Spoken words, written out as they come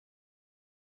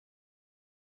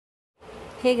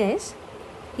Hey guys,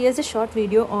 here's a short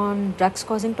video on drugs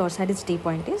causing Torsades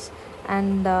T-pointis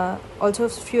and also a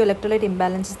few electrolyte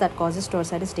imbalances that causes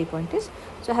Torsades T-pointis.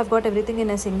 So I have got everything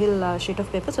in a single sheet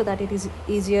of paper so that it is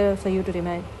easier for you to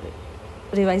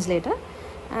revise later.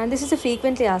 And this is a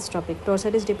frequently asked topic.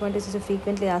 Torsades T-pointis is a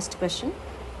frequently asked question.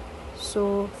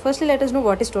 So firstly, let us know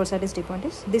what is Torsades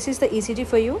T-pointis. This is the ECG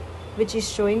for you, which is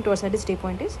showing Torsades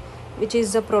T-pointis, which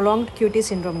is a prolonged QT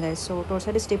syndrome, guys. So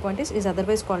Torsades T-pointis is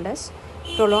otherwise called as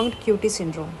prolonged QT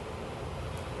syndrome.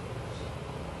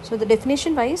 So the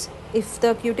definition wise, if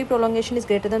the QT prolongation is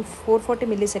greater than 440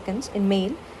 milliseconds in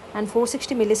male and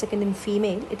 460 milliseconds in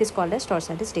female, it is called as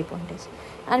Torsades T-pointis.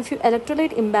 And few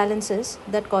electrolyte imbalances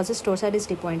that causes Torsades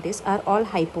T-pointis are all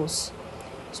hypos.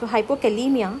 So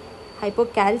hypokalemia,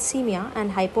 hypocalcemia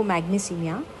and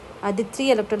hypomagnesemia are the three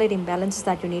electrolyte imbalances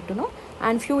that you need to know,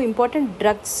 and few important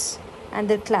drugs and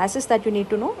the classes that you need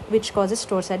to know which causes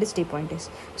Torsades T-pointis.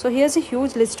 So here's a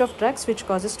huge list of drugs which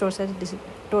causes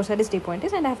Torsades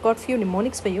T-pointis, and I've got few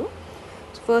mnemonics for you.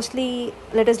 So firstly,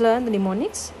 let us learn the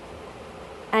mnemonics.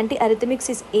 Antiarrythmics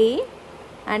is A,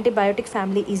 antibiotic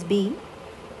family is B,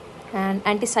 and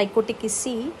antipsychotic is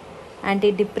C,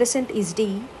 antidepressant is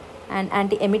D, and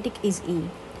antiemetic is E.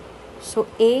 So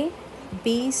A,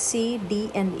 B, C,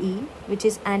 D and E, which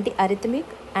is antiarrhythmic,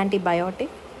 antibiotic,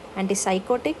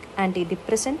 antipsychotic,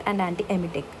 antidepressant and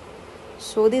antiemetic.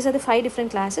 So these are the 5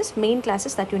 different classes, main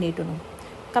classes that you need to know.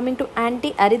 Coming to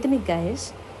antiarrhythmic,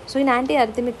 guys. So in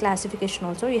antiarrhythmic classification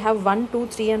also, you have 1, 2,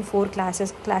 3 and 4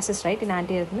 classes right, in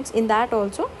antiarrhythmics. In that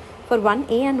also, for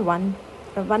 1A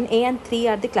and 3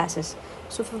 are the classes.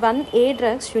 So for 1A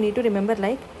drugs, you need to remember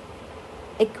like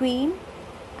a queen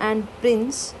and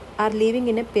prince are living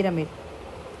in a pyramid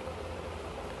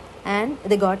and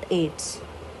they got AIDS.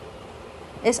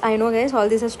 Yes, I know guys, all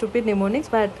these are stupid mnemonics,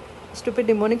 but stupid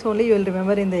mnemonics only you will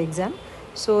remember in the exam.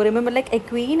 So remember like a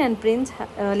queen and prince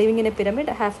living in a pyramid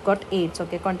have got AIDS,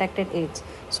 okay, contacted AIDS.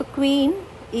 So queen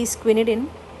is quinidine,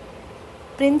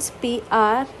 prince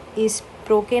PR is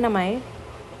procainamide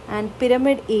and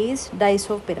pyramid is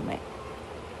disopyramide.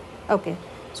 Okay.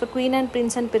 So queen and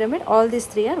prince and pyramid, all these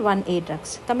 3 are 1A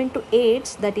drugs. Coming to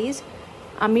AIDS, that is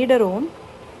amiodarone,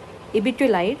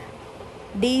 ibutylide,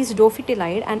 D is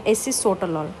dofetilide and S is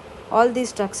sotalol. All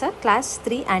these drugs are class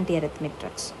 3 antiarrhythmic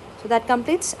drugs. So that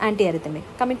completes antiarrhythmic.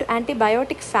 Coming to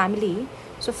antibiotic family.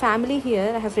 So family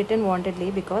here I have written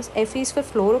wantedly because F is for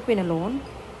fluoroquinolone,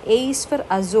 A is for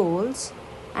azoles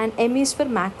and M is for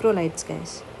macrolides,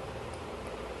 guys.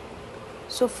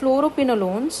 So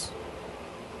fluoroquinolones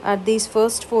are these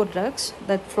first 4 drugs,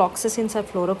 that fluoxetines are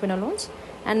fluoroquinolones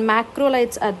and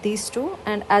macrolides are these 2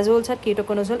 and azoles are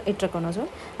ketoconazole, itraconazole,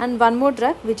 and one more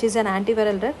drug which is an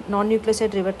antiviral drug,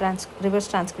 non-nucleoside reverse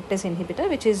transcriptase inhibitor,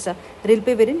 which is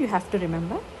rilpivirine, you have to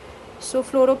remember. So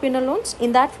fluoroquinolones,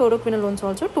 in that fluoroquinolones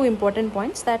also 2 important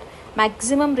points, that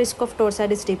maximum risk of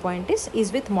Torsades T-pointis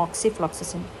is with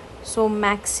moxifloxacin. So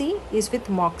maxi is with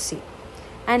moxi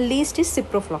and least is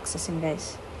ciprofloxacin,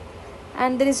 guys.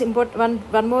 And there is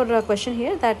one more question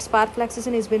here, that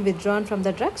sparfloxacin has been withdrawn from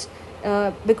the drugs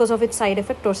because of its side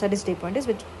effect Torsades T-pointis,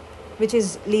 which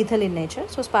is lethal in nature.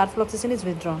 So sparfloxacin is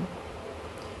withdrawn.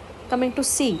 Coming to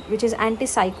C, which is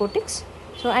antipsychotics.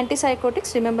 So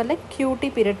antipsychotics, remember like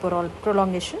QT period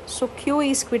prolongation. So Q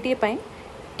is quetiapine,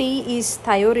 T is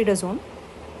thioridazone,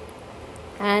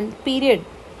 and period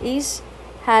is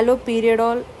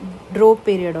haloperidol,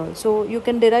 droperidol. So you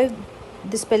can derive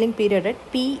the spelling period at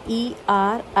PERIO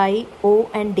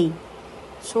and D.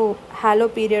 So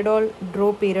haloperidol,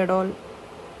 droperidol,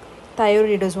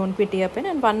 thioridazone, quetiapine,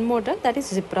 and one more drug, that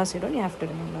is ziprasidone, you have to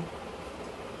remember.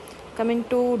 Coming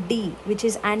to D, which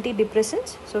is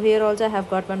antidepressants. So here also I have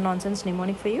got one nonsense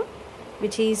mnemonic for you,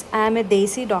 which is I am a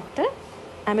desi doctor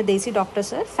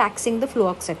sir, faxing the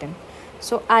fluoxetine.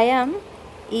 So I am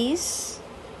is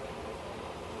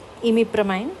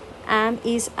imipramine, am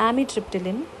is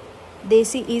amitriptyline,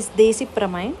 desi is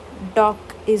desipramine, doc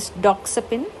is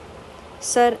doxepin,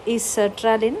 sir is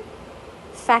sertraline,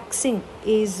 faxing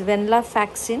is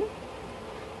venlafaxine,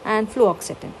 and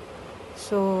fluoxetine.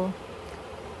 So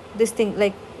this thing,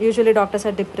 like usually doctors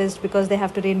are depressed because they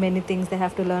have to read many things, they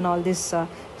have to learn all these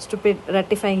stupid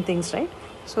ratifying things, right?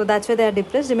 So that's why they are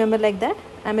depressed. Remember like that.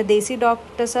 I'm a desi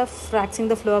doctor sir, faxing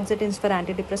the fluoxetines for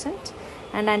antidepressants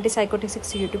and antipsychotics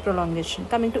QT prolongation.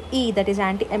 Coming to E, that is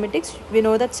antiemetics. We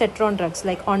know that cetron drugs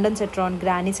like ondansetron,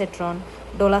 granisetron,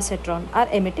 dolasetron are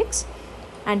emetics,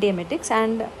 antiemetics.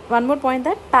 And one more point,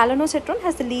 that palonosetron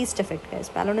has the least effect, guys.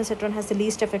 Palonosetron has the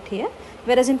least effect here,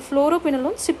 whereas in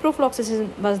fluoroquinolone,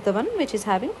 ciprofloxacin was the one which is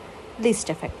having least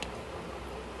effect.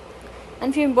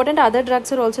 And few important other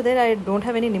drugs are also there. I don't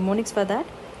have any mnemonics for that.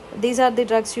 These are the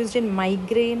drugs used in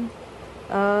migraine.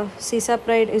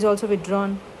 Cisapride is also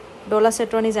withdrawn.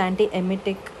 Dolasetron is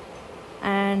antiemetic,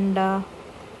 and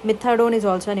methadone is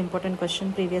also an important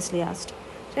question previously asked.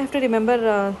 So you have to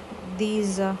remember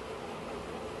these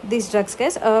drugs,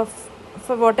 guys.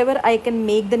 For whatever I can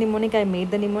make the mnemonic, I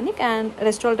made the mnemonic, and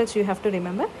rest all drugs you have to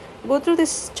remember. Go through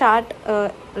this chart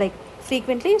like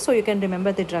frequently so you can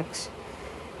remember the drugs.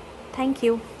 Thank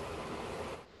you.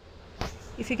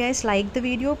 If you guys like the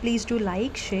video, please do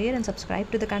like, share and subscribe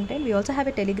to the content. We also have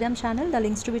a Telegram channel, the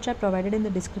links to which are provided in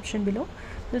the description below.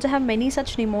 We also have many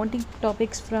such mnemonic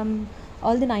topics from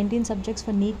all the 19 subjects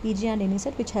for NEET, PG and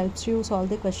NESET, which helps you solve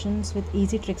the questions with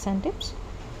easy tricks and tips.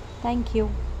 Thank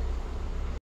you.